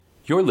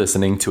You're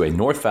listening to a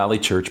North Valley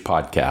Church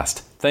podcast.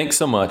 Thanks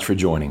so much for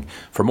joining.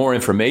 For more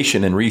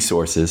information and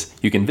resources,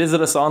 you can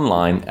visit us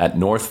online at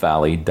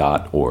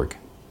northvalley.org.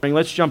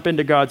 Let's jump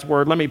into God's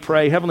Word. Let me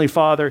pray. Heavenly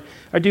Father,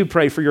 I do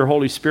pray for your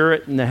Holy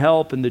Spirit and the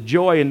help and the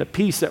joy and the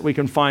peace that we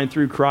can find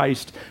through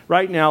Christ.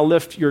 Right now,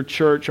 lift your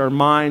church, our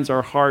minds,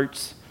 our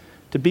hearts,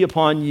 to be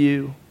upon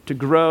you, to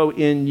grow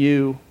in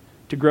you,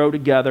 to grow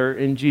together.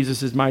 In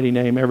Jesus' mighty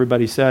name,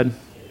 everybody said,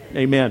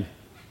 Amen.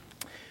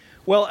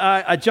 Well,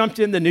 I jumped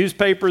in the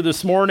newspaper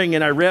this morning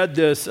and I read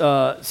this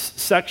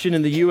section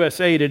in the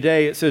USA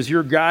Today. It says,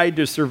 your guide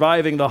to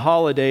surviving the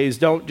holidays.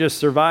 Don't just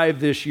survive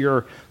this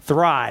year,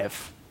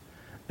 thrive.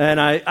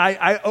 And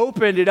I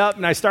opened it up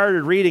and I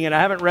started reading it. I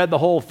haven't read the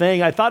whole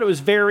thing. I thought it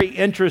was very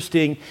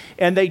interesting.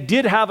 And they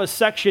did have a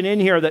section in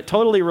here that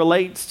totally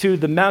relates to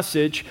the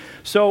message.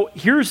 So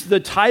here's the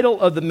title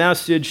of the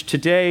message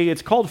today.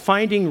 It's called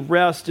Finding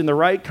Rest in the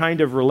Right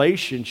Kind of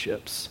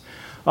Relationships.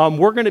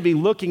 We're going to be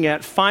looking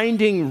at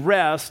finding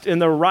rest in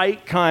the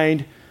right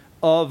kind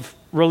of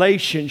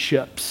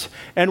relationships.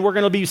 And we're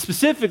going to be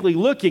specifically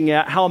looking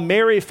at how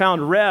Mary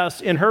found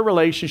rest in her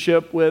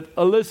relationship with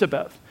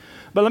Elizabeth.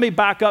 But let me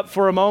back up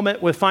for a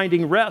moment with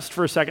finding rest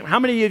for a second. How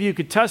many of you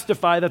could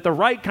testify that the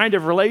right kind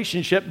of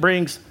relationship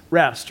brings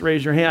rest?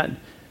 Raise your hand.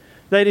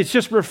 That it's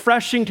just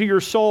refreshing to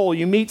your soul.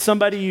 You meet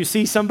somebody, you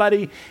see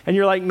somebody, and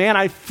you're like, man,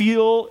 I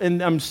feel,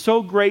 and I'm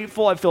so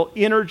grateful. I feel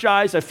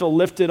energized. I feel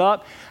lifted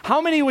up. How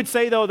many would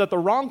say, though, that the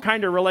wrong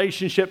kind of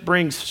relationship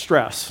brings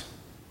stress?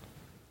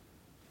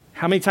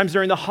 How many times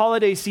during the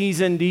holiday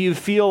season do you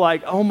feel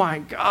like, oh my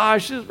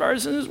gosh, this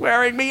person is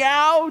wearing me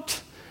out,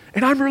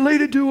 and I'm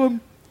related to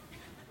him?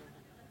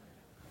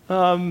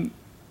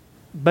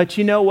 But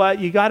you know what?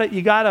 You gotta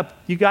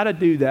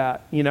do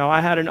that. You know, I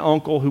had an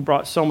uncle who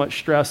brought so much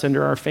stress into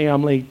our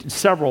family,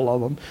 several of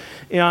them,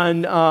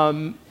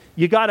 and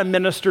you gotta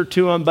minister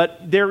to him.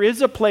 But there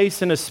is a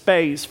place and a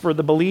space for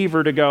the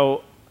believer to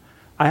go,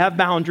 I have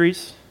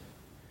boundaries,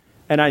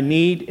 and I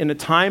need, in a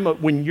time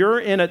when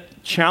you're in a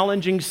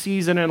challenging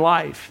season in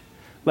life,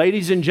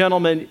 ladies and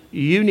gentlemen,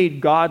 you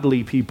need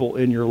godly people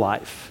in your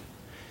life.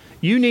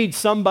 You need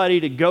somebody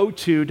to go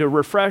to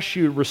refresh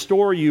you,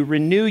 restore you,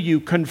 renew you,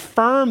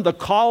 confirm the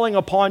calling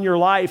upon your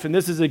life. And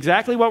this is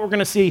exactly what we're going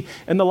to see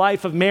in the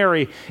life of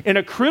Mary. In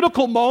a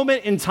critical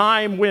moment in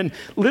time when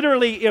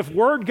literally if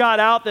word got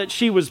out that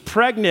she was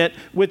pregnant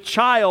with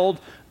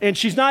child and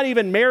she's not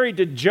even married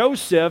to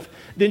Joseph,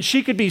 then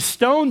she could be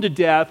stoned to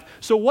death.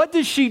 So what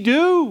does she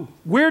do?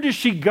 Where does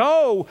she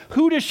go?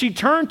 Who does she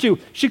turn to?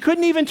 She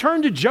couldn't even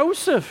turn to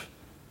Joseph.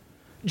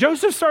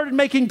 Joseph started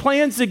making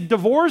plans to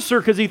divorce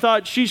her because he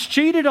thought, she's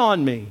cheated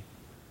on me.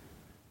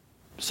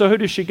 So who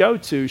does she go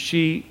to?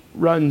 She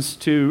runs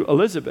to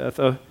Elizabeth,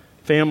 a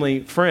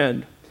family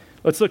friend.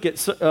 Let's look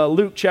at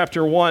Luke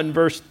chapter 1,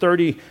 verse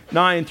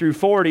 39 through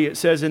 40. It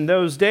says, in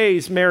those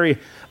days, Mary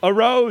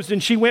arose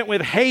and she went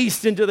with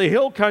haste into the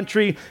hill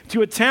country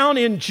to a town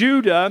in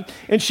Judah.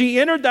 And she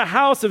entered the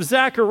house of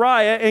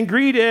Zechariah and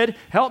greeted,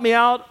 help me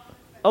out,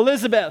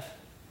 Elizabeth.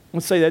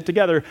 Let's say that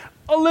together.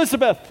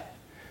 Elizabeth.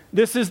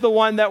 This is the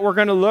one that we're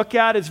going to look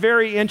at. It's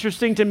very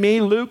interesting to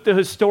me. Luke, the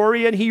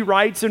historian, he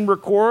writes and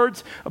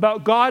records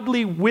about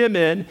godly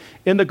women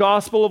in the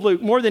Gospel of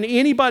Luke more than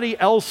anybody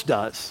else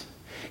does.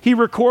 He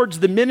records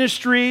the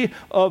ministry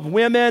of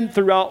women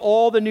throughout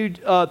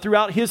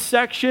throughout his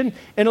section,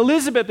 and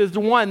Elizabeth is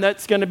the one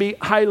that's going to be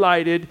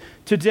highlighted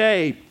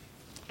today.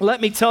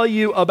 Let me tell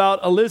you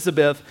about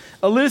Elizabeth.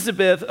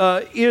 Elizabeth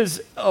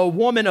is a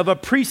woman of a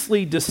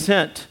priestly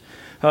descent.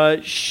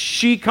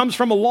 She comes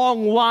from a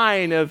long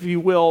line, if you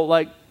will,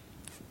 like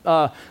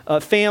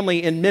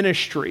family in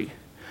ministry.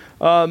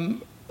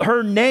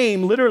 Her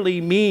name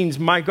literally means,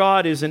 my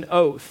God is an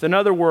oath. In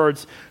other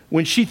words,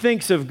 when she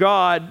thinks of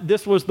God,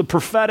 this was the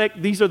prophetic,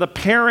 these are the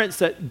parents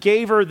that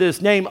gave her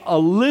this name,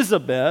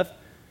 Elizabeth.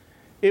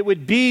 It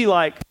would be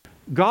like,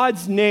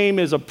 God's name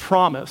is a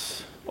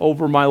promise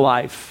over my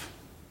life.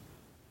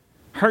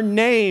 Her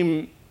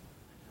name,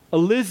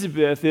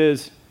 Elizabeth,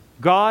 is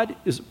God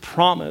is a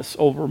promise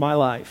over my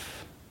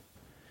life.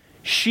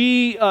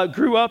 She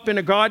grew up in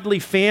a godly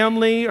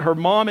family. Her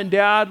mom and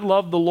dad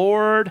loved the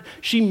Lord.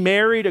 She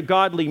married a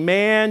godly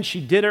man. She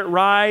did it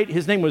right.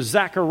 His name was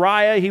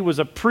Zechariah. He was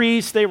a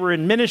priest. They were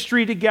in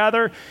ministry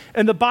together.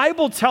 And the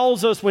Bible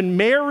tells us when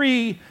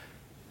Mary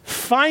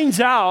finds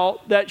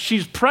out that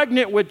she's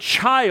pregnant with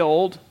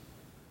child,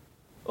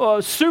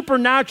 a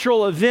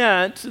supernatural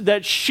event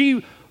that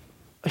she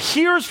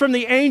hears from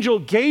the angel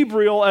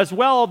Gabriel as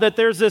well, that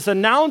there's this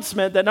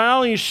announcement that not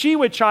only is she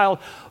with child,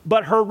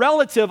 but her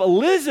relative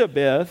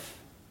Elizabeth,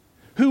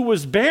 who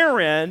was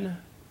barren,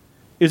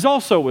 is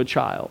also with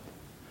child.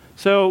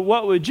 So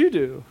what would you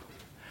do?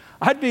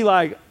 I'd be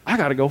like, I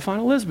got to go find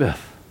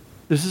Elizabeth.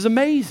 This is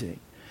amazing.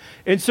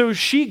 And so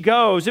she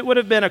goes. It would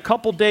have been a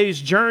couple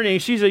days' journey.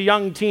 She's a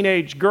young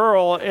teenage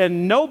girl,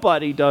 and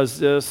nobody does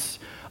this.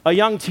 A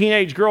young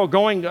teenage girl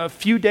going a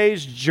few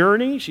days'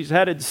 journey. She's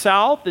headed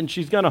south, and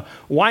she's going to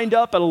wind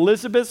up at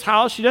Elizabeth's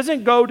house. She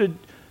doesn't go to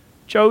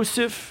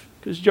Joseph,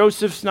 because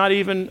Joseph's not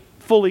even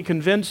fully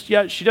convinced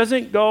yet. She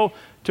doesn't go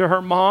to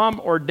her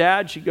mom or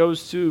dad. She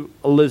goes to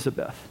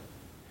Elizabeth.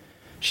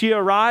 She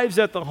arrives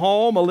at the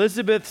home.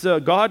 Elizabeth's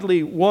a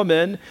godly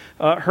woman.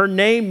 Her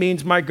name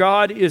means my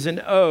God is an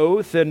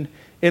oath. And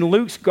in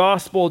Luke's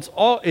gospel,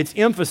 it's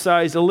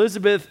emphasized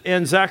Elizabeth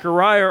and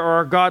Zechariah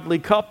are a godly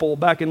couple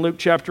back in Luke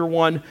chapter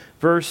 1,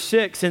 verse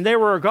 6. And they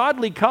were a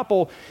godly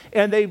couple,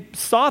 and they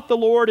sought the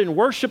Lord and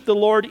worshiped the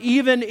Lord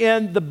even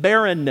in the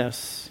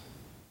barrenness.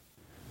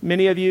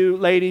 Many of you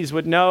ladies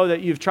would know that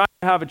you've tried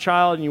to have a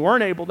child and you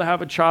weren't able to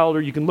have a child,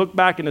 or you can look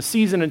back in a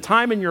season and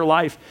time in your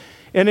life,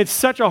 and it's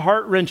such a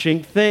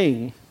heart-wrenching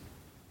thing.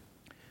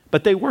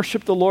 But they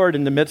worship the Lord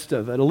in the midst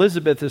of it.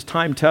 Elizabeth is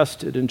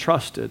time-tested and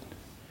trusted.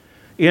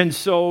 And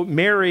so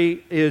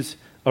Mary is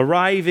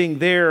arriving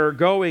there,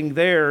 going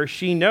there.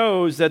 She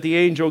knows that the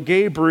angel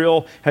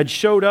Gabriel had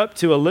showed up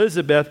to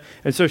Elizabeth,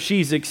 and so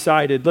she's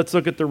excited. Let's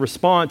look at the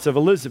response of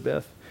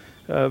Elizabeth.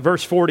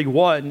 Verse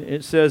 41,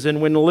 it says,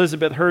 "And when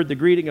Elizabeth heard the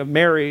greeting of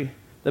Mary,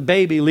 the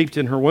baby leaped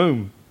in her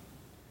womb.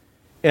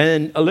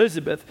 And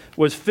Elizabeth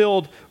was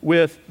filled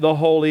with the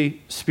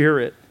Holy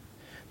Spirit."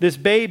 This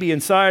baby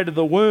inside of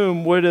the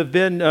womb would have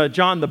been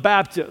John the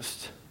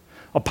Baptist,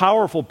 a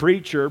powerful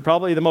preacher,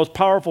 probably the most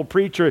powerful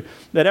preacher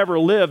that ever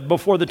lived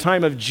before the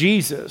time of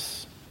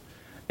Jesus.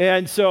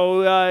 And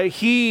so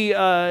he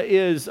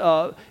is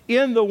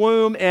in the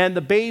womb, and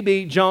the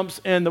baby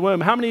jumps in the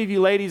womb. How many of you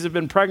ladies have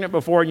been pregnant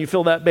before and you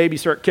feel that baby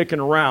start kicking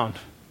around?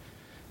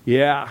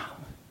 Yeah.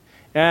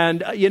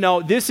 And,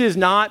 this is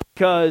not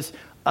because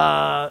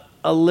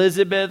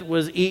Elizabeth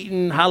was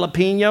eating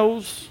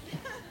jalapenos.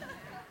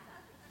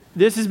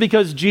 This is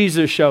because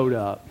Jesus showed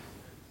up.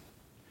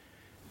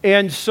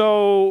 And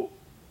so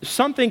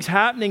something's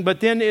happening, but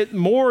then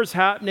more is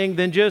happening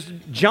than just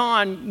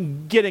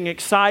John getting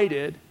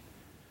excited.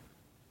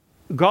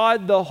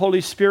 God, the Holy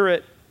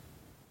Spirit,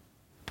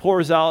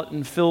 pours out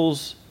and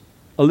fills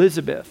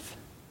Elizabeth.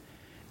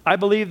 I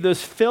believe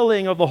this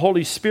filling of the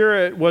Holy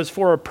Spirit was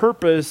for a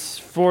purpose,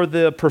 for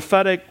the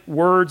prophetic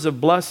words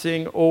of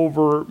blessing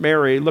over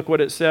Mary. Look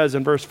what it says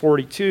in verse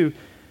 42.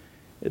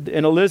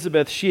 And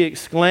Elizabeth, she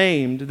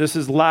exclaimed, this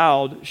is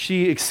loud,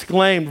 she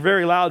exclaimed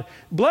very loud,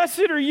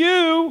 "Blessed are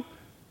you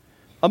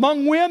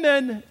among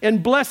women,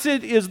 and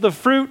blessed is the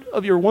fruit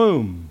of your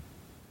womb."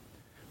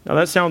 Now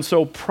that sounds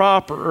so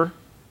proper,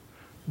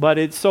 but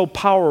it's so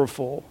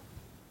powerful.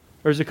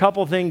 There's a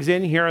couple things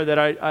in here that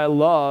I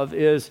love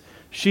is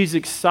she's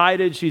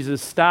excited, she's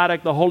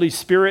ecstatic. The Holy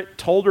Spirit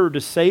told her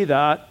to say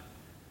that.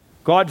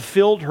 God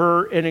filled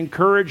her and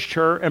encouraged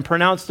her and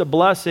pronounced a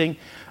blessing.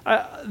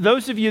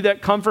 Those of you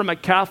that come from a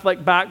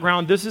Catholic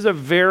background, this is a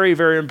very,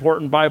 very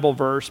important Bible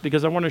verse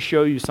because I want to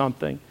show you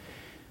something.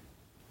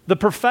 The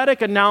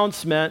prophetic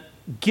announcement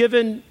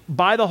given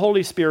by the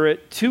Holy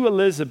Spirit to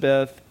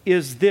Elizabeth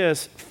is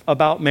this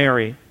about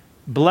Mary.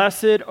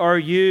 Blessed are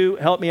you,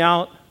 help me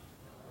out,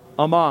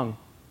 among.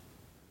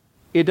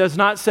 It does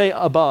not say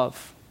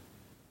above.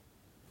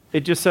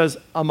 It just says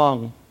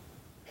among.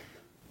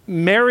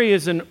 Mary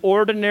is an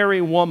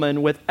ordinary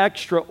woman with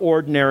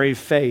extraordinary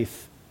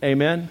faith.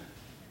 Amen?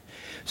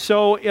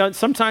 So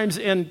sometimes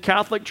in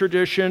Catholic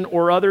tradition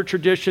or other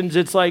traditions,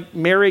 it's like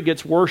Mary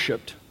gets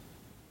worshiped.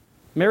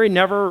 Mary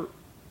never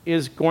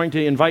is going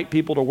to invite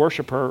people to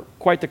worship her.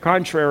 Quite the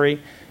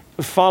contrary.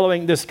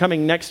 Following this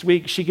coming next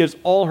week, she gives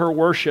all her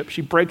worship.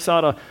 She breaks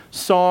out a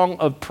song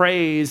of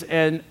praise,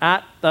 and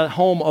at the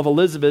home of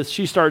Elizabeth,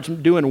 she starts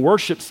doing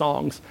worship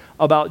songs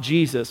about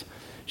Jesus.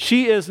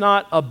 She is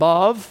not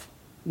above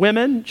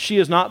women. She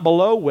is not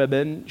below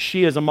women.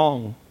 She is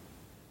among.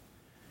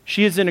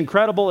 She is an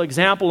incredible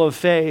example of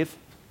faith,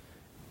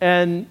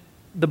 and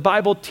the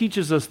Bible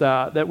teaches us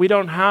that we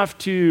don't have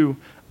to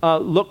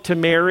look to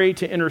Mary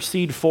to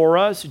intercede for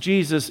us.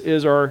 Jesus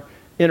is our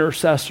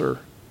intercessor.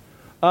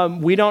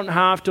 We don't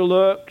have to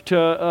look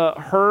to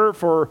her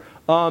for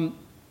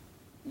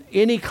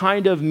any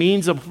kind of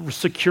means of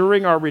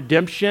securing our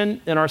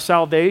redemption and our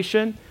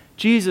salvation.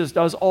 Jesus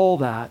does all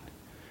that.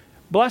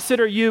 Blessed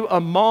are you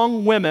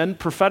among women,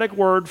 prophetic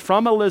word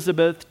from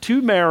Elizabeth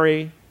to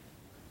Mary.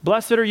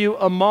 Blessed are you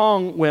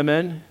among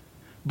women.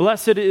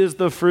 Blessed is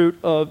the fruit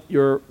of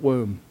your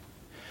womb.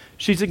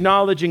 She's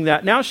acknowledging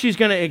that. Now she's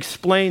going to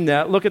explain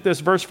that. Look at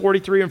this, verse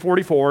 43 and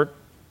 44.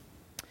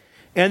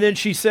 And then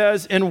she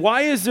says, "And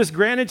why is this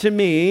granted to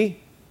me?"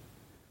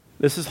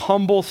 This is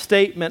humble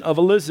statement of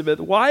Elizabeth.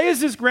 "Why is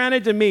this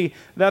granted to me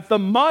that the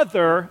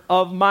mother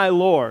of my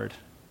Lord?"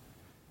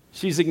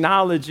 She's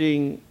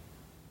acknowledging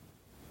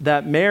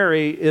that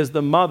Mary is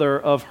the mother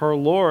of her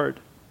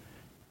Lord.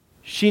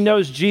 She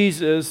knows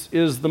Jesus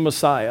is the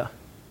Messiah.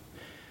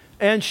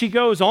 And she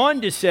goes on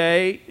to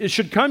say, "It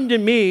should come to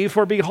me,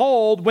 for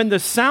behold, when the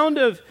sound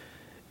of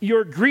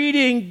your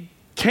greeting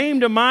came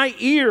to my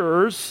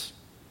ears,"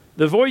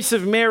 the voice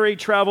of Mary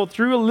traveled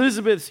through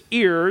Elizabeth's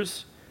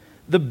ears.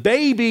 The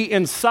baby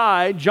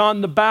inside, John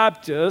the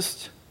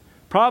Baptist,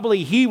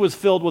 Probably he was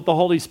filled with the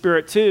Holy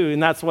Spirit too,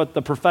 and that's what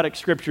the prophetic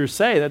scriptures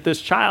say, that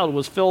this child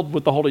was filled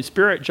with the Holy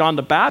Spirit, John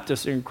the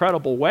Baptist, in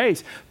incredible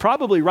ways.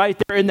 Probably right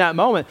there in that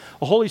moment,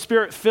 the Holy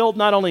Spirit filled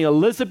not only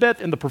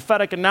Elizabeth in the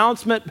prophetic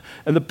announcement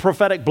and the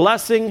prophetic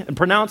blessing and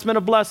pronouncement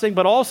of blessing,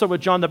 but also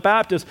with John the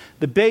Baptist,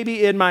 the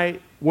baby in my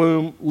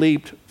womb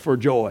leaped for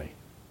joy.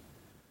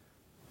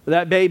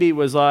 That baby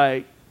was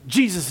like,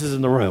 Jesus is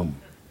in the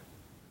room.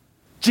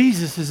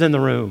 Jesus is in the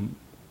room.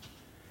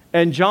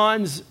 And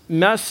John's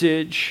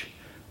message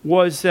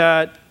was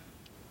that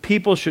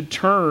people should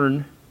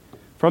turn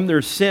from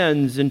their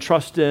sins and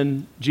trust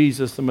in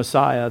Jesus, the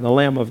Messiah, the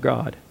Lamb of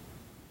God.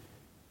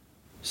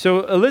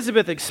 So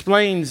Elizabeth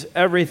explains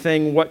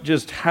everything, what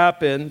just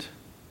happened.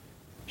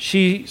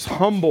 She's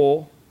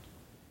humble.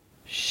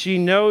 She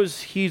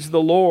knows he's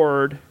the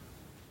Lord,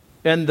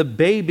 and the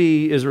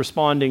baby is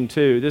responding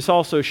too. This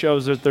also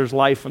shows that there's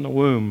life in the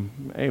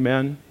womb.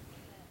 Amen.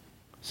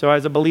 So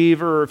as a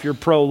believer, if you're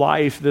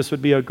pro-life, this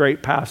would be a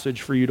great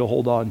passage for you to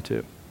hold on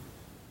to.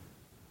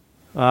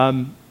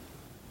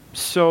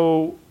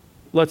 So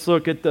let's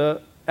look at the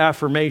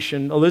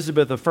affirmation.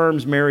 Elizabeth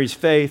affirms Mary's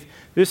faith.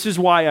 This is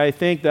why I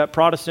think that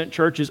Protestant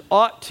churches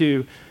ought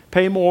to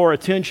pay more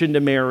attention to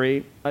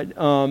Mary,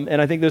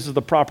 and I think this is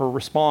the proper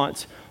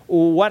response.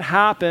 What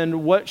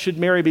happened, what should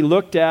Mary be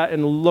looked at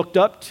and looked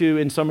up to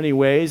in so many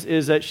ways,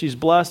 is that she's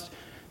blessed.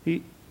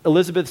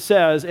 Elizabeth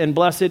says, and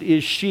blessed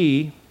is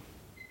she.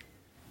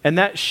 And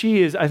that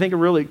she is, I think,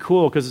 really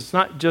cool because it's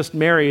not just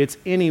Mary, it's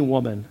any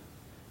woman.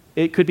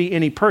 It could be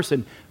any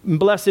person.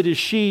 Blessed is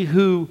she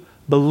who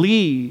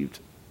believed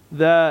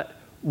that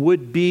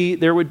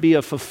there would be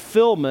a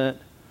fulfillment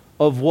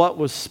of what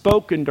was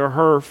spoken to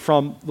her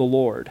from the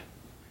Lord.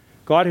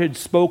 God had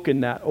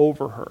spoken that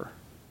over her.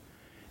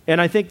 And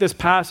I think this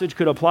passage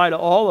could apply to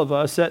all of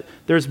us, that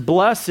there's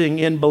blessing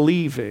in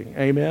believing.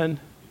 Amen.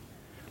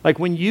 Like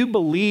when you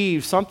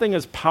believe, something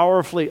is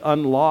powerfully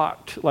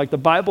unlocked. Like the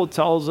Bible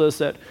tells us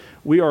that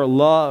we are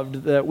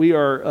loved, that we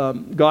are,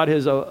 God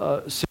has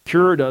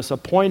secured us,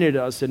 appointed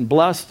us, and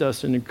blessed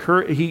us, and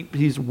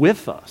He's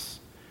with us.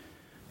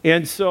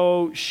 And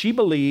so she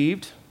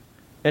believed,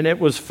 and it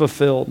was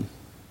fulfilled.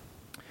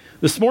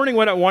 This morning,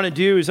 what I want to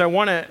do is I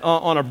want to,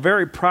 on a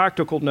very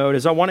practical note,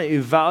 is I want to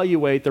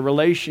evaluate the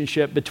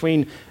relationship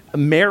between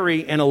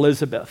Mary and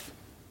Elizabeth.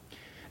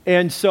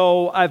 And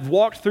so I've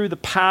walked through the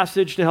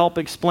passage to help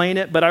explain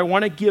it, but I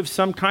want to give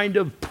some kind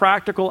of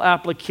practical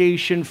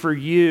application for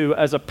you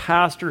as a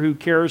pastor who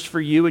cares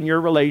for you and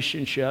your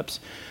relationships.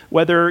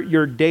 Whether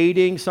you're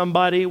dating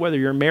somebody, whether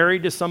you're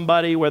married to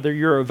somebody, whether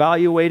you're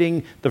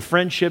evaluating the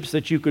friendships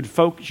that you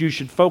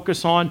should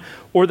focus on,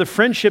 or the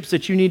friendships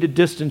that you need to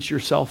distance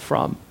yourself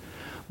from.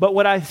 But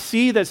what I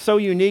see that's so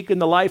unique in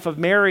the life of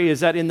Mary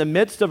is that in the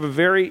midst of a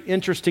very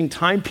interesting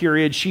time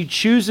period, she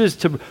chooses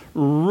to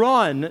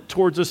run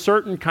towards a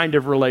certain kind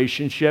of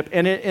relationship.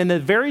 And in the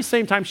very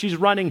same time she's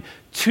running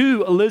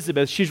to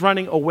Elizabeth, she's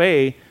running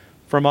away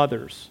from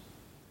others.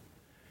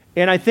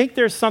 And I think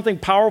there's something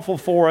powerful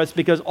for us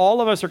because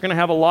all of us are going to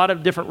have a lot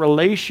of different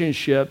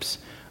relationships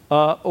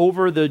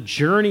over the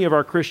journey of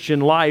our Christian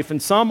life. And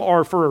some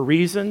are for a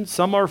reason,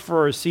 some are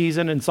for a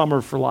season, and some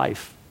are for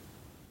life.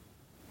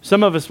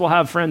 Some of us will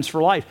have friends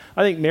for life.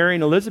 I think Mary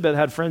and Elizabeth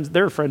had friends,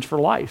 they're friends for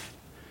life.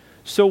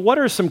 So what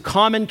are some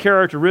common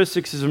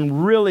characteristics of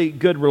some really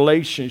good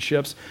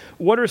relationships?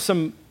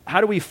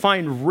 How do we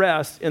find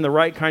rest in the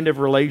right kind of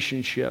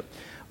relationship?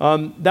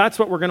 That's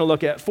what we're going to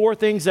look at. 4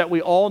 things that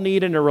we all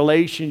need in a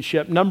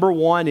relationship. Number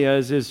 1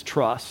 is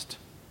trust.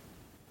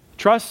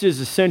 Trust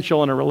is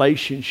essential in a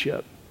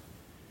relationship.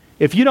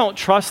 If you don't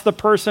trust the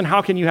person,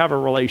 how can you have a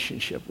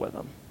relationship with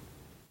them?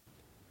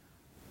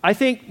 I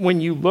think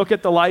when you look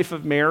at the life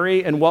of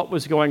Mary and what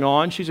was going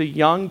on, she's a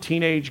young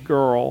teenage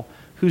girl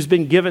who's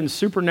been given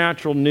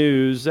supernatural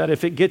news that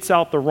if it gets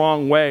out the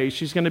wrong way,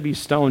 she's going to be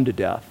stoned to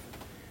death.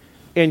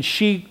 And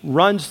she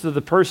runs to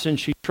the person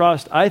she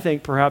trusts, I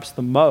think perhaps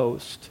the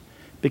most,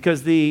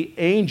 because the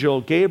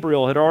angel,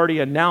 Gabriel, had already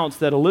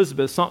announced that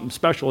Elizabeth, something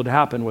special had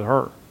happened with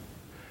her.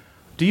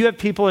 Do you have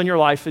people in your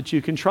life that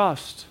you can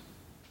trust?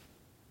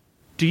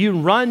 Do you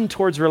run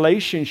towards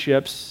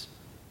relationships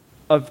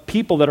of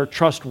people that are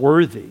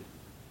trustworthy?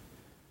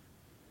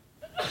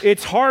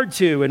 It's hard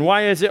to, and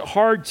why is it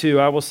hard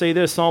to? I will say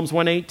this, Psalms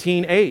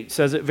 118:8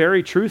 says it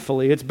very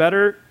truthfully. It's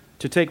better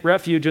to take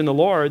refuge in the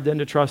Lord than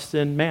to trust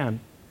in man.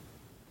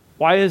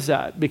 Why is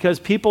that? Because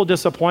people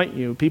disappoint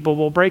you. People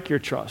will break your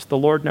trust. The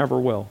Lord never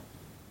will.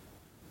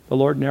 The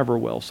Lord never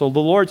will. So the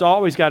Lord's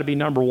always got to be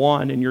number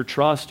 1 in your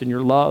trust and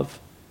your love.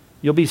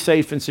 You'll be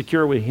safe and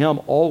secure with Him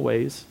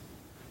always.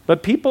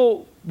 But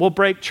people will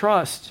break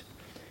trust.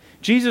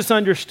 Jesus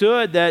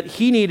understood that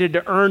He needed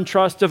to earn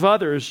trust of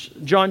others.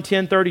 John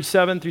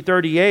 10:37 through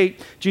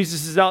 38,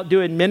 Jesus is out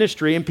doing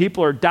ministry and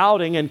people are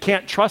doubting and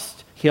can't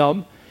trust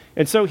Him.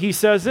 And so He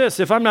says this,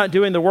 if I'm not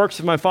doing the works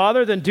of my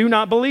Father, then do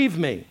not believe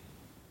me.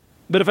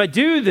 But if I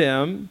do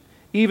them,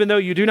 even though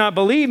you do not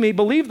believe me,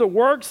 believe the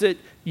works that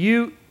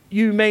you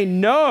may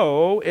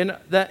know and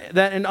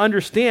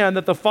understand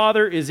that the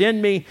Father is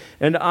in me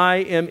and I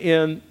am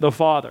in the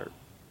Father.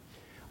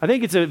 I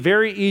think it's a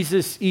very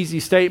easy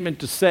statement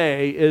to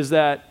say is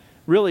that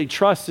really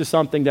trust is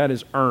something that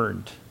is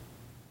earned.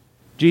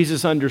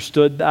 Jesus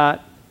understood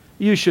that.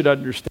 You should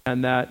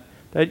understand that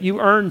you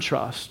earn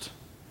trust.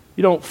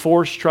 You don't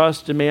force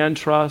trust, demand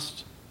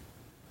trust.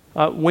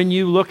 When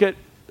you look at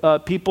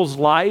people's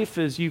life,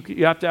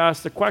 you have to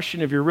ask the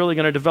question, if you're really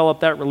going to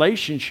develop that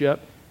relationship,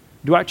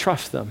 do I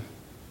trust them?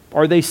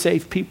 Are they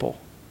safe people?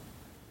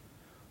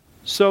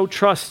 So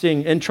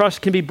trusting, and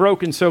trust can be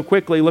broken so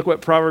quickly. Look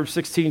what Proverbs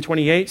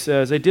 16:28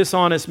 says. A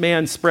dishonest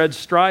man spreads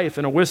strife,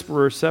 and a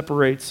whisperer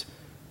separates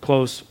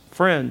close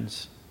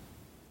friends.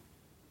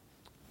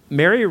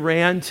 Mary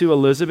ran to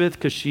Elizabeth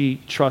because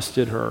she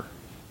trusted her.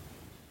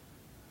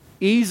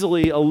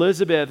 Easily,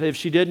 Elizabeth, if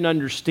she didn't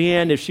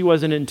understand, if she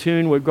wasn't in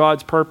tune with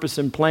God's purpose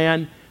and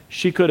plan,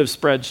 she could have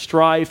spread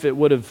strife. It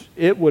would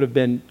have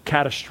been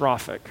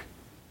catastrophic.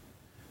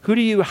 Who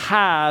do you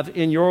have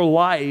in your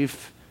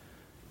life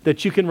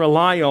that you can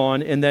rely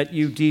on and that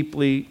you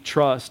deeply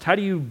trust? How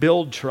do you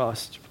build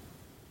trust?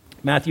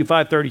 Matthew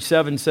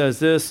 5:37 says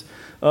this,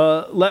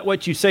 let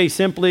what you say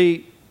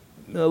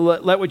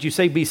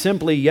be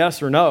simply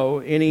yes or no.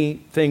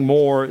 Anything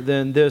more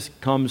than this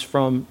comes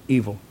from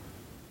evil.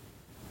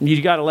 You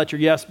got to let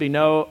your yes be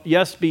no,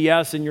 yes be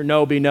yes, and your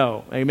no be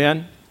no.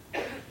 Amen?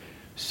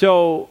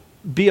 So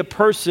be a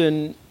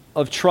person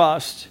of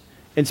trust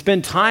and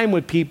spend time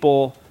with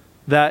people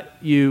that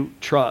you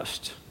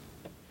trust.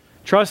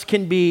 Trust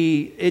can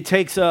be, it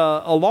takes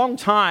a long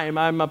time.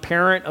 I'm a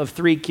parent of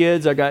 3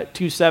 kids. I got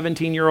 2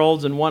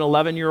 17-year-olds and 1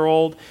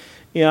 11-year-old.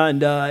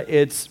 And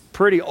it's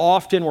pretty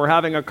often we're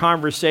having a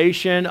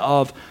conversation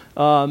of,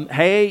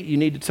 hey, you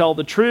need to tell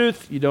the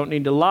truth. You don't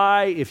need to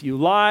lie. If you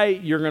lie,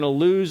 you're going to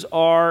lose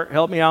our,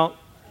 help me out,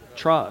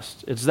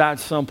 trust. It's that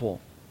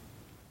simple.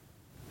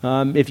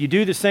 If you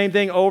do the same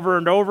thing over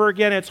and over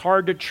again, it's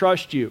hard to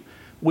trust you.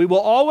 We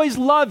will always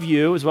love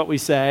you, is what we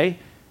say,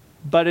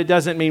 but it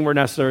doesn't mean we're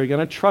necessarily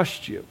going to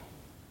trust you.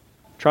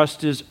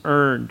 Trust is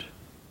earned.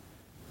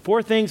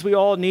 4 things we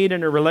all need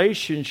in a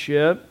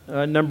relationship.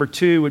 Number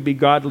 2 would be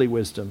godly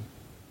wisdom.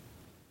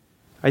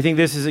 I think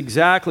this is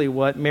exactly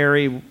what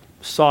Mary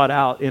sought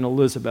out in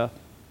Elizabeth.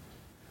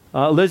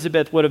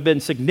 Elizabeth would have been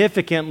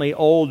significantly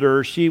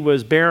older. She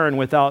was barren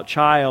without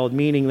child,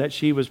 meaning that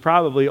she was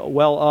probably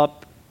well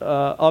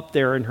up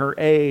there in her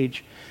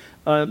age.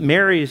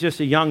 Mary is just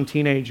a young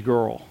teenage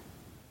girl.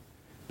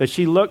 But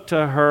she looked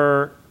to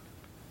her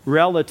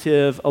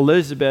relative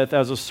Elizabeth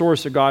as a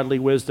source of godly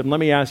wisdom. Let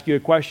me ask you a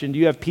question. Do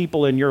you have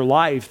people in your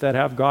life that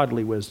have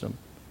godly wisdom?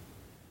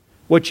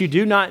 What you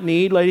do not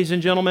need, ladies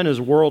and gentlemen, is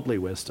worldly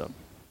wisdom.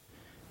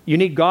 You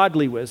need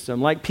godly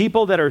wisdom, like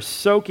people that are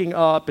soaking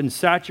up and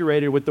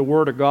saturated with the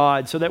Word of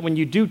God, so that when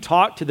you do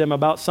talk to them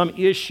about some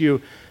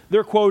issue,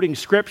 they're quoting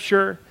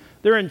Scripture,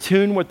 they're in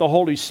tune with the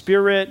Holy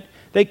Spirit,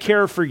 they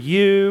care for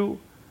you.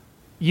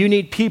 You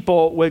need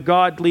people with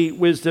godly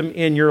wisdom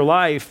in your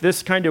life.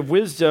 This kind of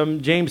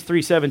wisdom, James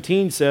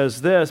 3:17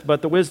 says this,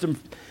 but the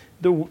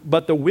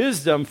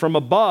wisdom from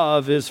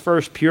above is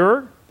first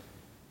pure,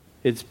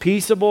 it's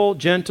peaceable,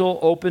 gentle,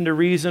 open to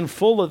reason,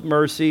 full of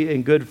mercy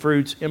and good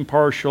fruits,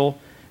 impartial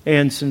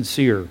and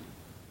sincere.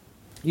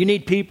 You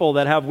need people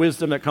that have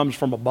wisdom that comes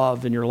from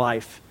above in your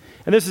life.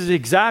 And this is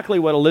exactly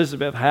what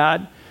Elizabeth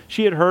had.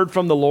 She had heard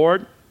from the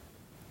Lord.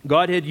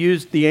 God had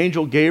used the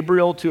angel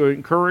Gabriel to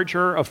encourage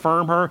her,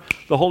 affirm her.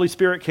 The Holy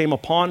Spirit came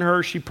upon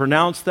her. She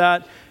pronounced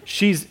that.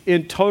 She's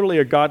totally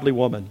a godly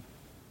woman.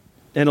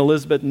 And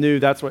Elizabeth knew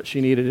that's what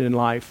she needed in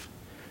life.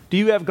 Do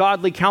you have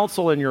godly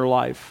counsel in your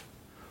life?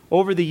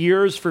 Over the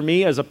years, for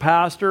me as a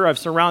pastor, I've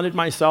surrounded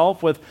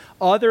myself with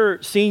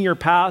other senior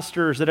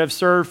pastors that have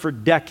served for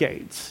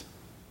decades.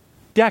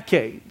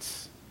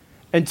 Decades.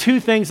 And 2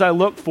 things I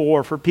look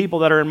for people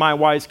that are in my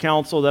wise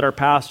counsel that are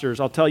pastors.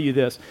 I'll tell you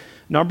this.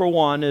 Number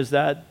 1 is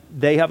that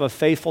they have a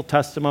faithful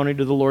testimony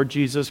to the Lord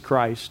Jesus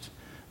Christ.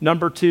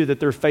 Number 2, that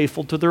they're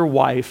faithful to their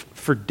wife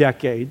for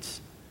decades.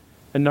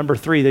 And number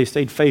 3, they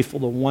stayed faithful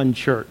to one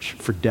church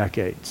for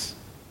decades.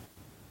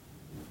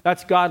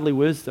 That's godly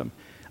wisdom.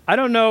 I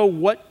don't know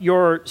what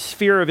your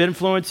sphere of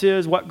influence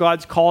is, what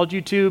God's called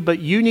you to, but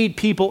you need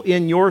people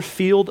in your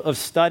field of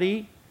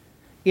study,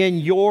 in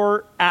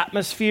your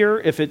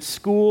atmosphere, if it's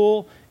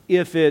school,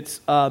 if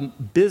it's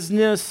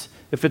business,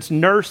 if it's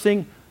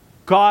nursing,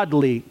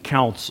 godly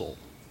counsel.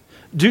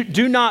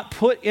 Do not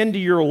put into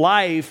your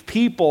life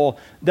people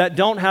that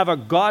don't have a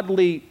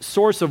godly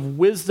source of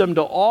wisdom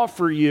to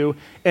offer you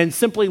and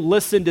simply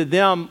listen to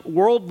them.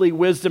 Worldly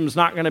wisdom is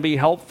not going to be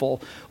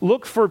helpful.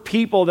 Look for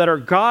people that are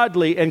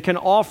godly and can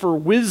offer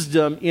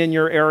wisdom in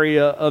your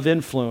area of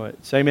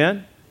influence.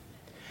 Amen?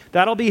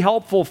 That'll be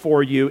helpful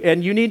for you.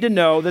 And you need to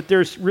know that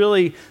there's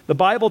really, the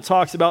Bible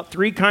talks about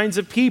 3 kinds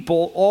of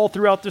people all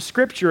throughout the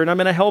Scripture, and I'm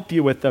going to help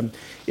you with them.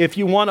 If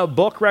you want a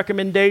book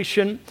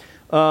recommendation,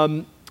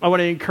 I want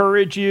to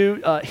encourage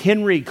you.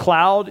 Henry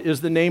Cloud is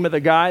the name of the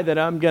guy that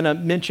I'm going to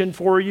mention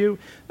for you.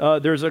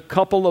 There's a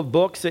couple of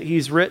books that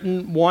he's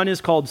written. One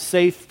is called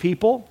Safe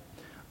People.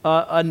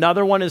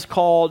 Another one is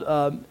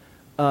called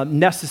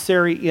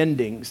Necessary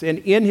Endings. And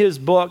in his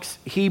books,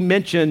 he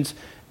mentions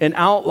and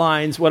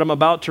outlines what I'm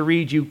about to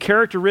read you,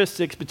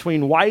 characteristics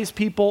between wise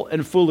people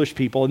and foolish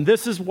people. And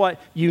this is what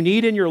you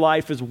need in your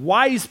life is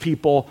wise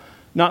people,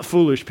 not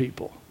foolish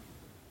people.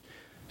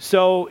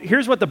 So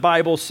here's what the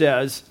Bible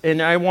says,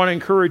 and I want to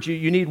encourage you,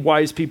 you need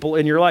wise people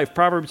in your life.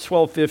 Proverbs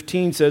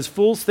 12:15 says,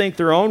 fools think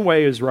their own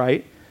way is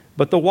right,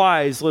 but the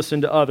wise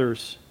listen to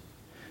others.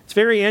 It's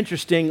very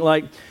interesting.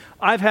 Like,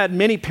 I've had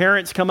many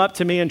parents come up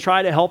to me and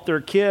try to help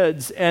their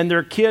kids, and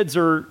their kids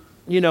are,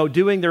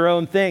 doing their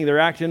own thing. They're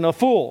acting a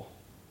fool.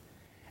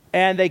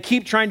 And they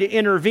keep trying to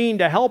intervene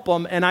to help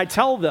them, and I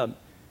tell them,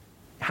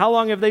 how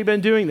long have they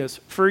been doing this?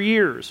 For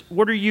years.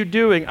 What are you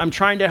doing? I'm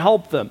trying to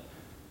help them.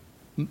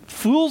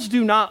 Fools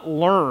do not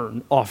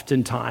learn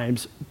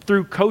oftentimes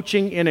through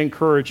coaching and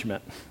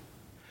encouragement.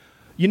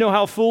 You know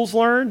how fools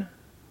learn?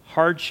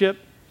 Hardship,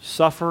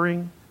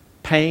 suffering,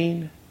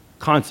 pain,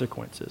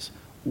 consequences.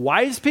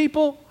 Wise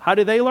people, how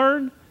do they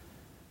learn?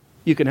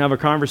 You can have a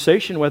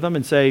conversation with them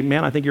and say,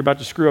 man, I think you're about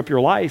to screw up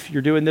your life.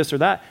 You're doing this or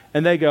that.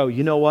 And they go,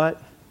 you know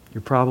what?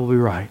 You're probably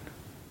right.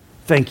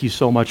 Thank you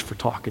so much for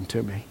talking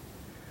to me.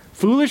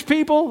 Foolish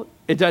people,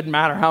 it doesn't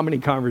matter how many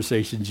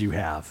conversations you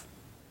have.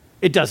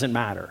 It doesn't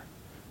matter.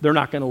 They're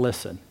not going to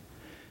listen.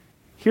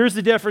 Here's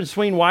the difference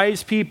between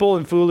wise people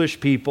and foolish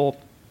people.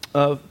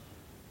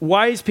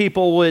 Wise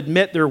people will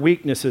admit their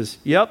weaknesses.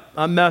 Yep,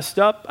 I'm messed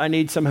up. I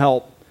need some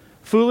help.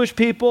 Foolish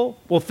people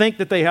will think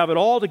that they have it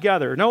all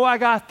together. No, I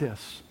got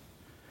this.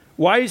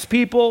 Wise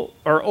people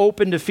are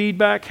open to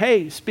feedback.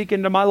 Hey, speak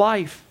into my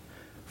life.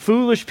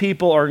 Foolish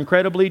people are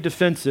incredibly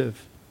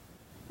defensive.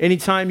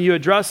 Anytime you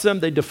address them,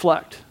 they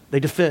deflect.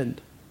 They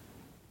defend.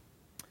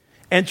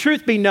 And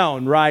truth be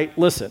known, right?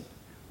 Listen,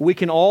 we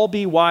can all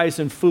be wise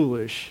and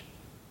foolish,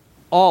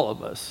 all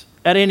of us,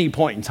 at any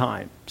point in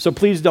time. So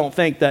please don't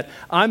think that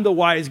I'm the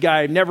wise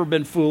guy, never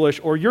been foolish,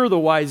 or you're the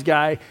wise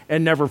guy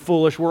and never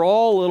foolish. We're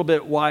all a little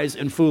bit wise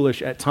and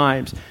foolish at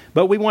times.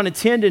 But we want to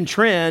tend and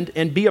trend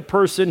and be a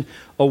person,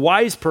 a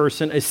wise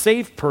person, a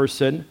safe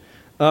person.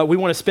 We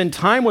want to spend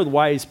time with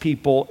wise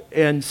people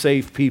and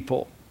safe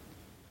people.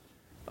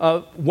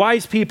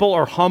 Wise people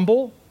are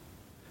humble.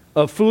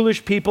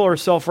 Foolish people are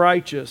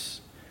self-righteous.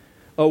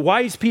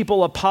 Wise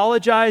people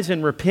apologize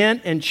and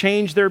repent and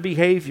change their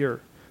behavior.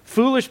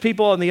 Foolish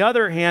people, on the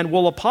other hand,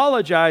 will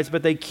apologize,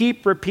 but they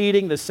keep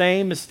repeating the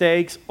same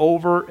mistakes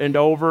over and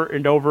over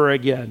and over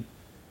again.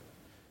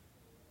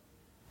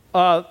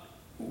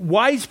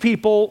 Wise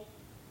people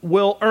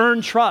will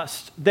earn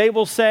trust. They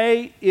will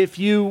say, if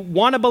you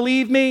want to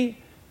believe me,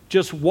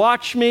 just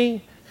watch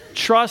me,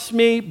 trust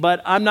me, but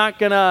I'm not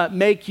going to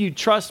make you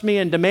trust me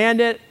and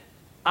demand it.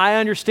 I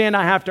understand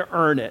I have to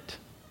earn it.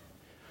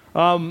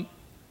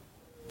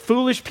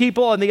 Foolish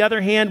people, on the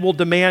other hand, will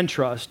demand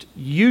trust.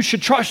 You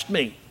should trust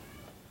me.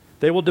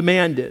 They will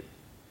demand it.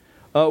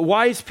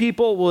 Wise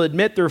people will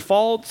admit their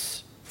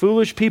faults.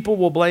 Foolish people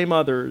will blame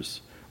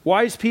others.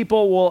 Wise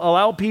people will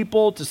allow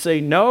people to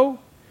say no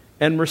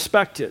and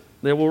respect it.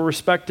 They will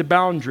respect a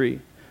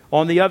boundary.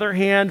 On the other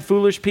hand,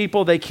 foolish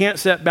people, they can't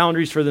set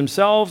boundaries for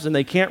themselves and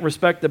they can't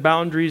respect the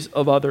boundaries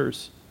of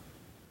others.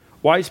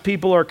 Wise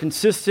people are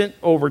consistent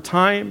over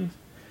time.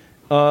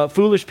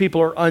 Foolish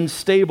people are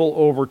unstable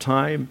over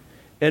time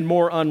and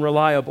more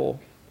unreliable.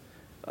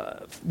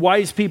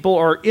 Wise people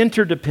are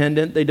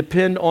interdependent. They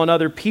depend on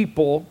other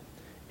people,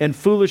 and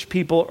foolish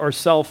people are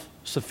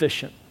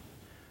self-sufficient.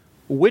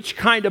 Which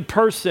kind of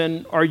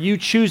person are you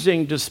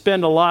choosing to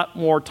spend a lot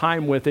more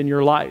time with in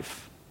your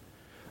life?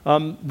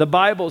 The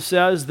Bible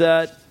says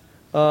that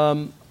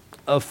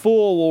a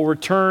fool will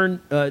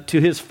return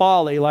to his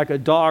folly like a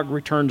dog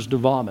returns to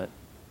vomit.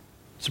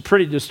 It's a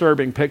pretty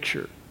disturbing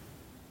picture.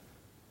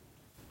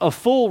 A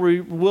fool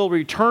will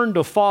return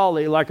to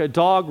folly like a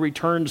dog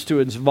returns to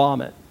its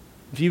vomit.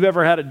 If you've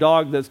ever had a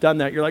dog that's done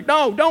that, you're like,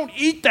 no, don't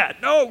eat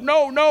that. No,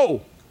 no,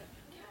 no.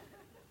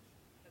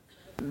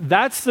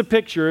 That's the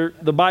picture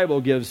the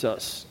Bible gives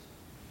us,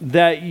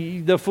 that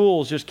the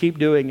fools just keep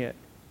doing it.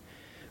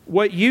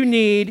 What you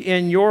need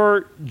in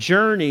your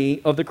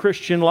journey of the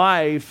Christian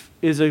life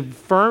is a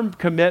firm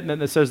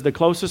commitment that says the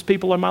closest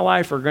people in my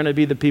life are going to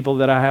be the people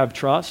that I have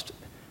trust,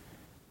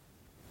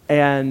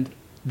 and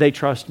they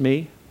trust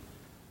me,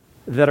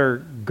 that are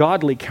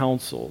godly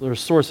counsel. They're a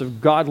source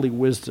of godly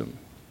wisdom.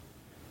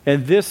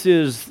 And this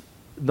is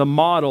the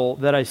model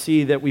that I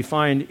see that we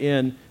find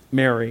in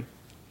Mary.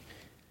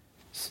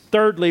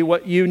 Thirdly,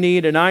 what you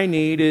need and I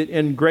need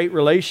in great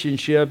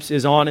relationships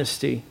is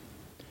honesty.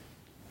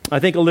 I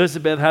think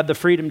Elizabeth had the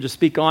freedom to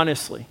speak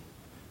honestly.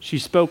 She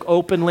spoke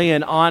openly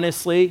and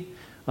honestly.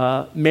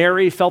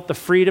 Mary felt the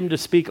freedom to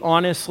speak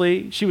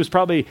honestly. She was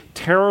probably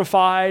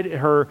terrified.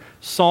 Her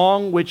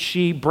song, which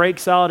she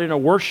breaks out in a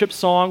worship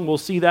song, we'll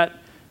see that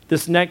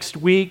this next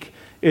week.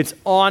 It's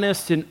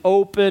honest and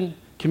open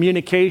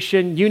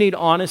communication. You need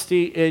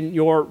honesty in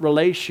your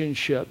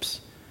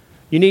relationships.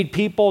 You need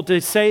people to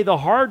say the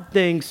hard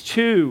things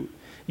too.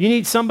 You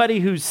need somebody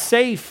who's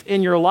safe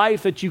in your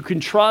life that you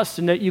can trust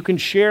and that you can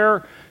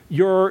share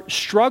your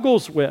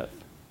struggles with.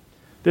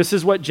 This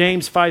is what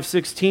James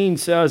 5:16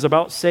 says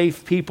about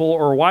safe people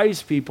or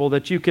wise people,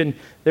 that you can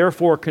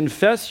therefore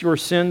confess your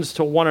sins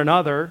to one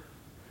another,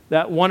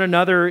 that one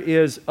another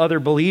is other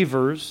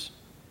believers,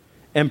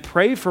 and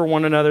pray for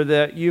one another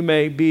that you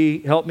may be,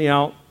 help me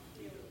out,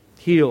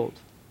 healed.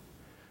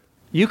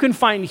 You can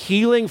find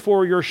healing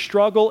for your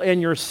struggle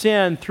and your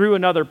sin through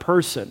another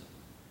person.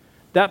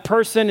 That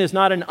person is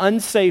not an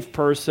unsafe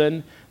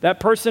person. That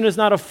person is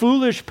not a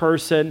foolish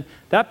person.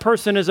 That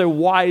person is a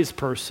wise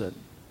person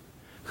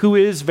who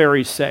is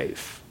very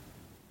safe.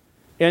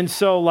 And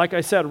so, like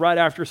I said, right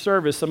after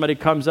service, somebody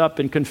comes up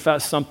and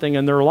confessed something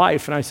in their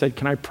life. And I said,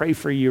 can I pray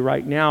for you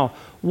right now?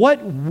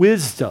 What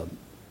wisdom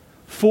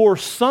for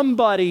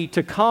somebody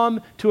to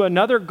come to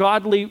another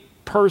godly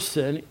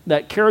person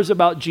that cares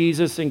about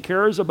Jesus and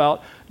cares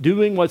about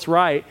doing what's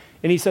right.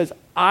 And he says,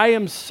 I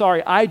am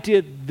sorry, I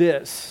did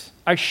this.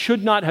 I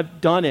should not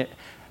have done it.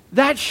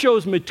 That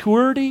shows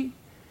maturity.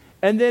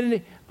 And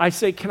then I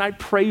say, can I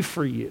pray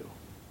for you?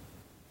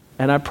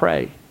 And I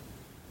pray.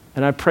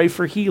 And I pray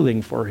for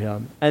healing for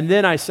him. And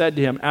then I said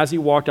to him, as he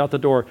walked out the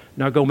door,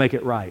 now go make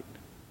it right.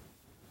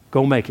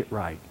 Go make it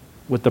right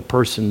with the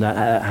person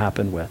that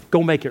happened with.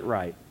 Go make it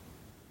right.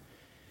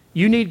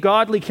 You need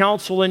godly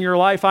counsel in your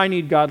life. I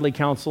need godly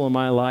counsel in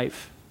my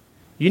life.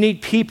 You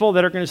need people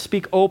that are going to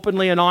speak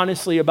openly and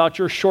honestly about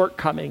your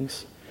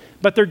shortcomings.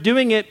 But they're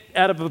doing it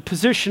out of a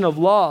position of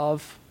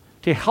love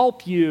to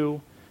help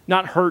you,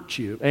 not hurt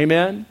you.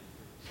 Amen?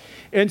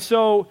 And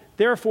so,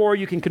 therefore,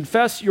 you can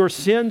confess your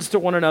sins to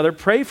one another,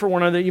 pray for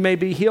one another that you may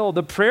be healed.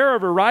 The prayer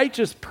of a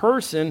righteous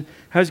person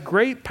has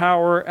great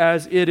power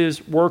as it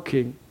is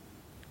working.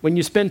 When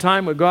you spend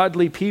time with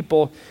godly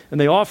people and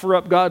they offer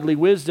up godly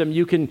wisdom,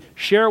 you can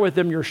share with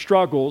them your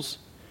struggles.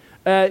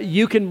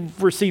 You can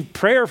receive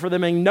prayer for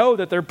them and know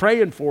that they're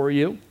praying for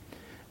you.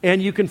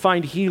 And you can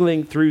find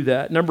healing through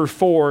that. Number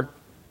 4,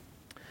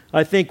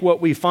 I think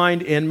what we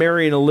find in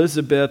Mary and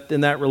Elizabeth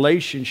in that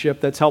relationship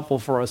that's helpful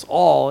for us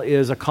all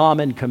is a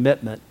common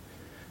commitment.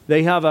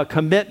 They have a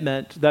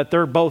commitment that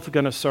they're both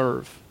going to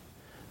serve.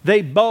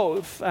 They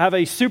both have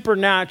a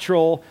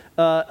supernatural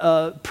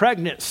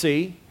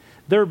pregnancy.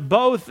 They're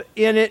both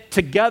in it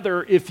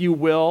together, if you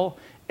will.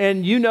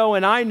 And you know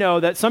and I know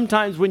that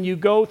sometimes when you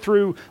go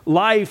through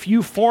life,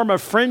 you form a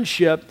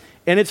friendship,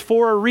 and it's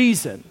for a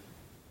reason.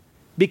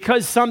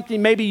 Because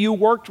something, maybe you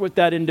worked with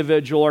that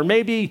individual, or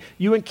maybe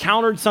you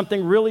encountered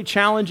something really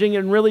challenging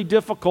and really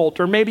difficult,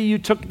 or maybe you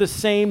took the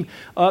same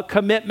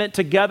commitment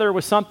together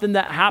with something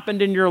that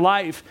happened in your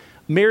life.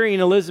 Mary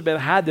and Elizabeth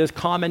had this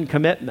common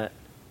commitment.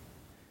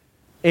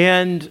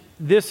 And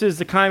this is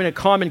the kind of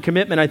common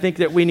commitment I think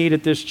that we need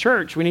at this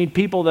church. We need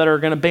people that are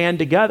going to band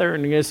together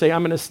and going to say,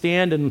 I'm going to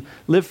stand and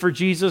live for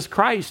Jesus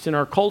Christ in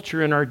our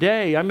culture, in our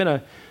day. I'm going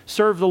to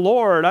serve the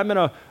Lord. I'm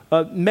going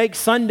to make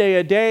Sunday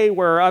a day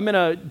where I'm going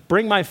to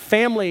bring my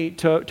family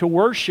to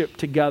worship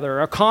together.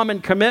 A common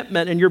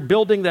commitment, and you're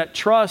building that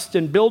trust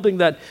and building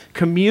that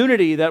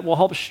community that will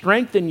help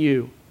strengthen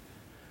you.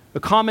 A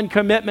common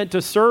commitment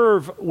to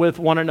serve with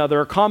one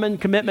another. A common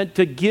commitment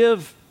to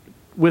give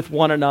with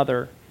one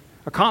another.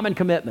 A common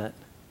commitment.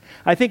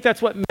 I think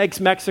that's what makes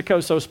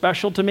Mexico so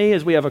special to me,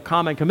 is we have a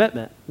common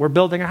commitment. We're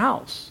building a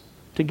house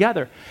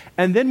together.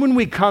 And then when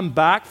we come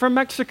back from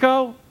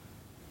Mexico,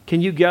 can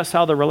you guess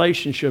how the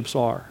relationships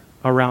are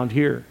around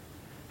here?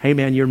 Hey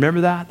man, you remember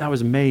that? That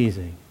was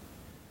amazing.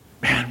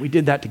 Man, we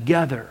did that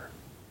together.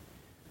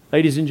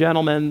 Ladies and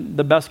gentlemen,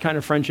 the best kind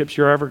of friendships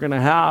you're ever going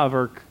to have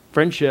are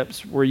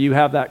friendships where you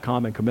have that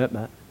common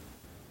commitment.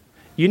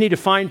 You need to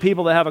find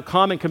people that have a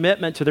common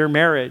commitment to their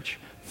marriage.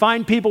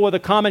 Find people with a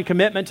common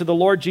commitment to the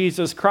Lord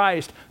Jesus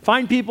Christ.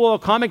 Find people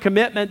with a common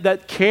commitment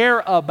that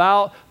care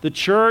about the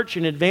church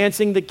and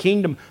advancing the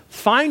kingdom.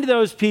 Find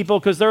those people,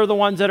 because they're the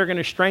ones that are going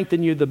to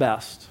strengthen you the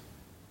best.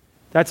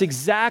 That's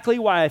exactly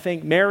why I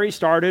think Mary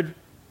started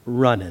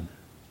running.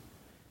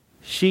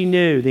 She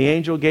knew the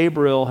angel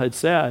Gabriel had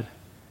said,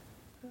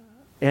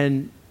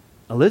 and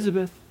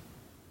Elizabeth,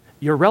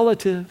 your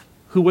relative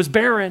who was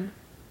barren,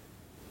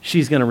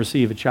 she's going to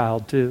receive a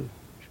child too.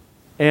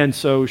 And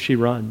so she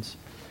runs.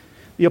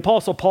 The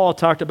Apostle Paul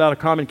talked about a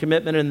common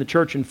commitment in the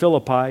church in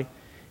Philippi.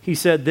 He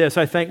said this,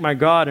 I thank my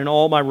God in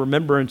all my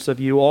remembrance of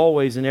you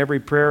always in every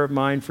prayer of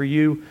mine for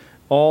you,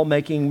 all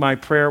making my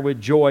prayer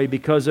with joy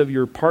because of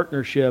your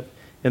partnership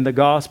in the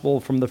gospel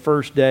from the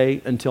first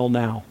day until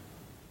now.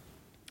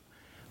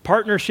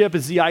 Partnership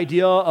is the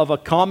idea of a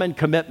common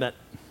commitment.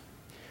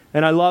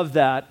 And I love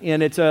that.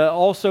 And it's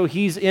also,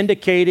 he's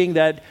indicating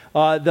that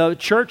the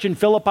church in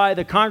Philippi,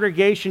 the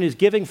congregation, is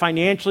giving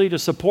financially to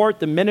support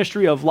the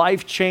ministry of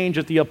life change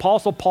that the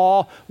Apostle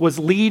Paul was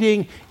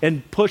leading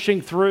and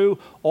pushing through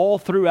all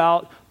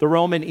throughout the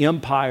Roman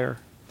Empire.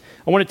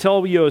 I want to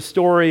tell you a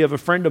story of a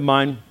friend of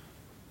mine,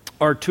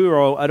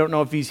 Arturo. I don't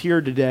know if he's here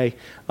today,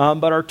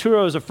 but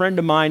Arturo is a friend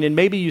of mine, and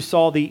maybe you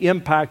saw the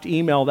impact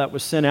email that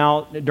was sent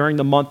out during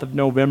the month of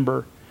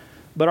November.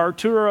 But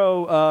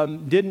Arturo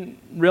didn't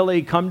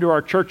really come to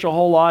our church a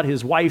whole lot.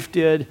 His wife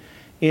did,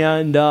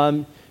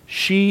 and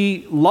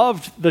she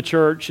loved the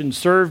church and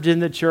served in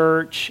the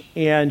church,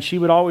 and she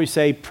would always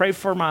say, "Pray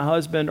for my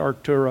husband,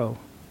 Arturo."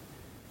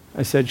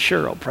 I said,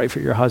 "Sure, I'll pray for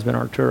your husband,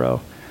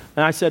 Arturo."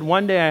 And I said,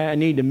 "One day I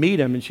need to meet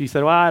him." And she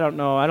said, "Well, I don't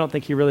know. I don't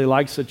think he really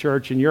likes the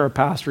church, and you're a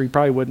pastor. He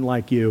probably wouldn't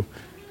like you."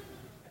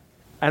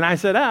 And I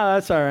said,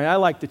 "That's all right. I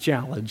like the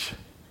challenge."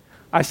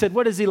 I said,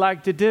 "What does he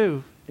like to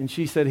do?" And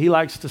she said, "He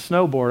likes to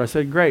snowboard." I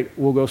said, "Great,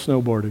 we'll go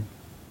snowboarding."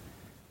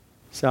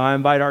 So I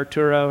invite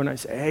Arturo and I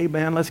say, "Hey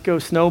man, let's go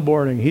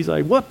snowboarding." He's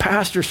like, "What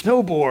pastor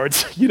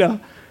snowboards?" you know?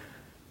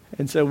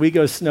 And so we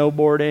go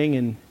snowboarding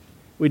and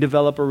we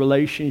develop a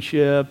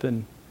relationship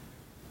and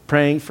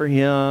praying for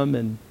him.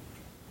 And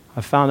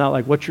I found out,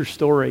 like, "What's your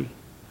story?"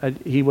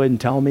 He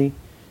wouldn't tell me.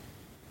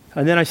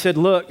 And then I said,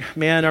 "Look,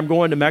 man, I'm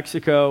going to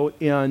Mexico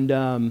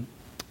and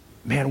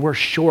man, we're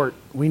short.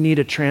 We need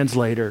a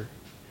translator.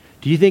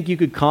 Do you think you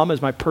could come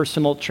as my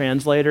personal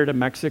translator to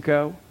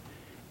Mexico?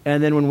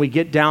 And then when we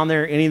get down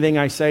there, anything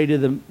I say to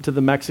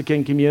the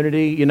Mexican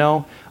community,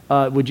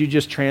 would you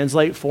just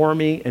translate for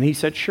me?" And he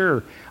said,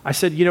 "Sure." I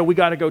said, "We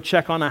got to go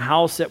check on a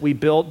house that we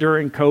built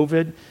during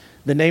COVID.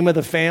 The name of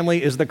the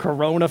family is the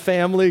Corona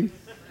family."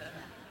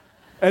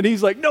 And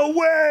he's like, "No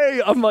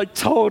way." I'm like,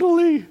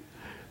 "Totally.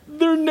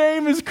 Their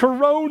name is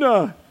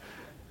Corona."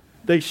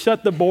 They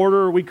shut the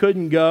border. We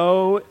couldn't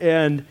go.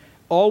 And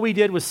all we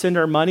did was send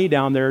our money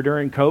down there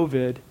during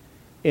COVID.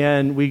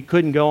 And we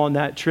couldn't go on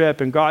that trip.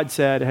 And God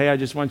said, "Hey, I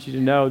just want you to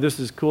know, this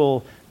is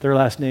cool. Their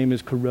last name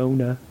is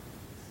Corona."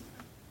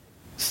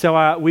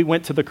 So we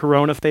went to the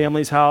Corona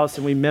family's house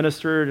and we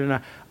ministered. And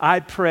I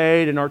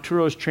prayed and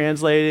Arturo's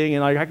translating.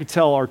 And I could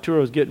tell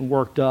Arturo's getting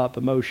worked up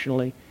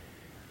emotionally.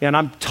 And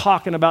I'm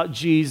talking about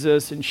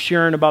Jesus and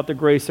sharing about the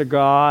grace of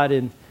God.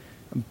 And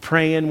I'm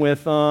praying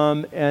with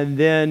them. And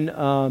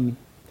then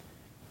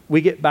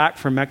we get back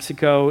from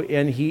Mexico.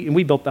 And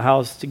we built the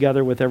house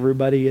together with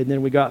everybody. And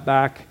then we got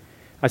back.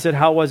 I said,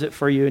 "How was it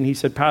for you?" And he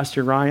said,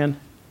 "Pastor Ryan,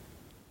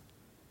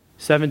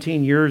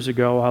 17 years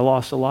ago, I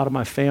lost a lot of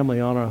my family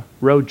on a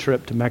road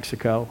trip to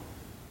Mexico.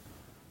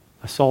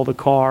 I saw the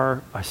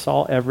car, I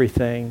saw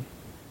everything,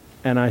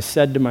 and I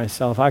said to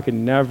myself, I could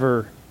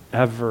never,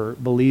 ever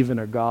believe in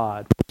a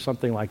God where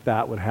something like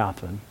that would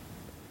happen."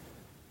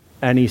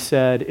 And he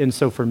said, "And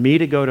so for me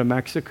to go to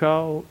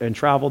Mexico and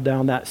travel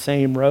down that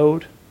same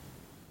road,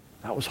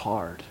 that was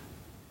hard."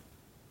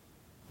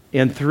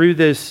 And through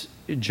this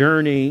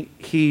journey,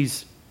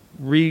 he's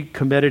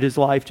recommitted his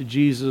life to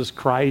Jesus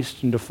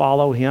Christ and to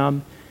follow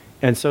him.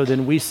 And so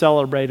then we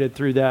celebrated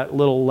through that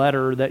little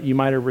letter that you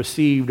might have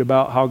received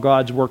about how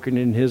God's working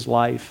in his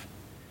life.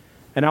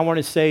 And I want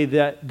to say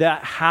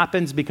that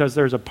happens because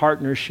there's a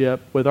partnership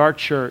with our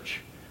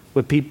church,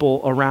 with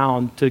people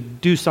around to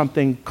do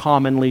something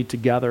commonly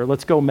together.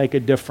 Let's go make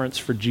a difference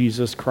for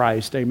Jesus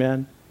Christ.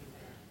 Amen.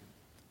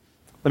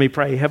 Let me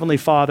pray. Heavenly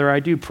Father, I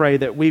do pray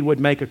that we would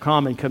make a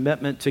common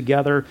commitment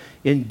together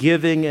in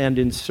giving and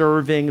in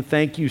serving.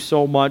 Thank you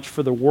so much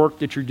for the work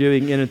that you're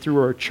doing in and through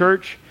our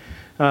church.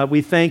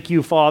 We thank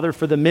you, Father,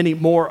 for the many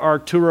more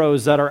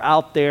Arturos that are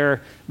out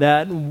there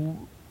that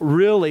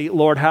really,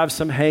 Lord, have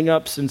some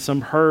hang-ups and some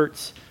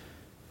hurts.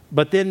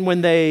 But then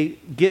when they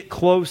get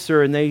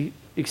closer and they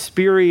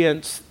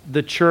experience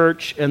the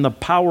church and the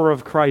power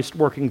of Christ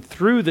working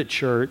through the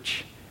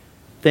church,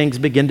 things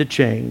begin to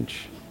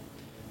change.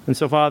 And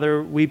so,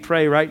 Father, we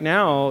pray right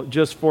now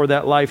just for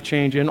that life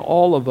change in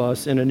all of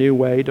us in a new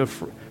way to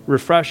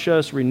refresh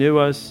us, renew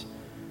us.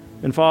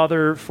 And,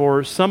 Father,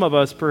 for some of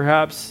us,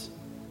 perhaps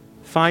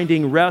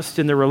finding rest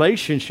in the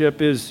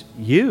relationship is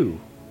you.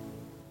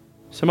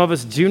 Some of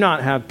us do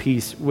not have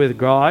peace with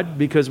God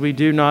because we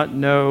do not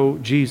know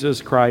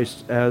Jesus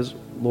Christ as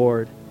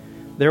Lord.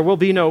 There will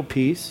be no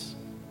peace.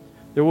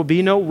 There will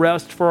be no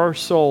rest for our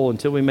soul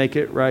until we make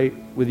it right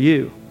with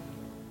you.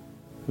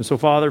 And so,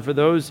 Father, for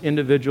those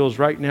individuals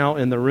right now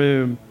in the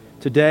room,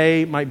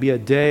 today might be a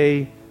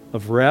day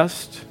of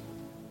rest.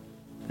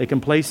 They can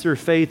place their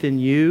faith in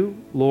you,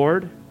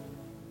 Lord,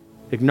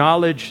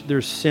 acknowledge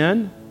their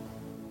sin,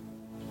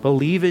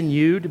 believe in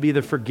you to be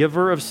the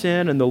forgiver of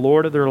sin and the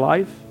Lord of their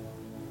life,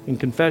 and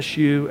confess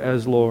you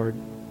as Lord.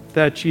 If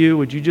that's you,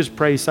 would you just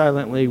pray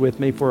silently with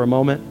me for a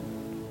moment?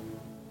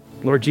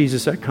 Lord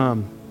Jesus, I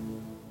come.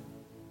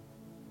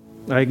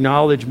 I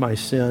acknowledge my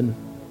sin.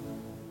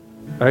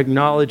 I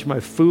acknowledge my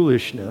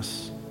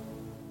foolishness.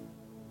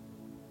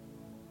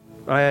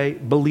 I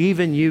believe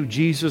in you,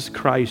 Jesus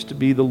Christ, to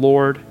be the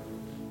Lord,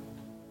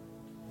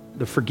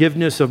 the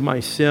forgiveness of my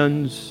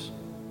sins,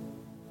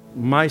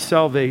 my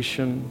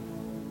salvation,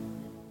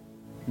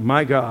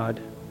 my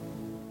God.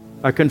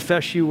 I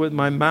confess you with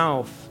my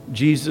mouth,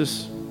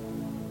 Jesus,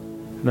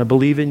 and I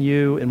believe in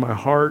you in my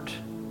heart.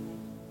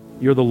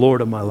 You're the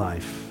Lord of my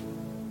life.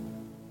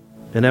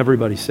 And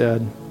everybody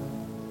said,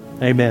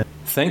 amen.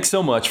 Thanks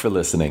so much for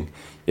listening.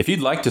 If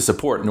you'd like to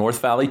support North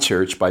Valley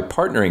Church by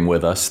partnering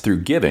with us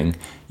through giving,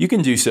 you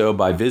can do so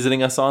by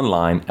visiting us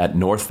online at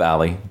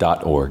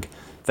northvalley.org.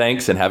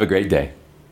 Thanks and have a great day.